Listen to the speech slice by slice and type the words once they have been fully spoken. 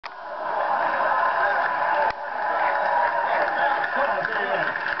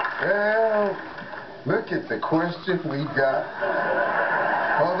Well, look at the question we got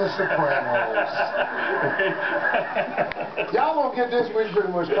for the Sopranos. Y'all don't get this, we pretty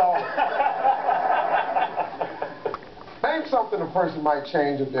much call it. Name something a person might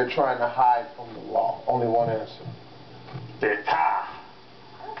change if they're trying to hide from the law. Only one answer. Their car.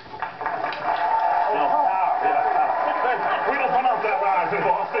 No, car, yeah. We don't pronounce that right in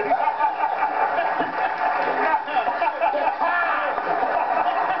Boston.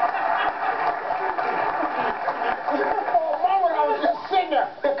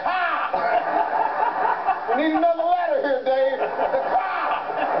 The car! We need another letter here, Dave. The car!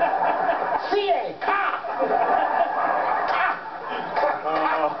 C-A, car! Car!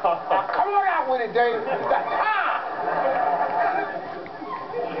 Come on out with it, Dave. The car!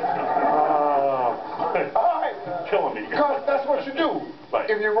 All right. Killing me. Because that's what you do. Right.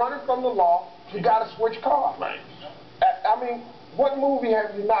 If you're running from the law, you got to switch cars. Right. I mean, what movie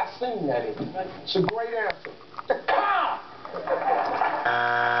have you not seen that in? It's a great answer. The car!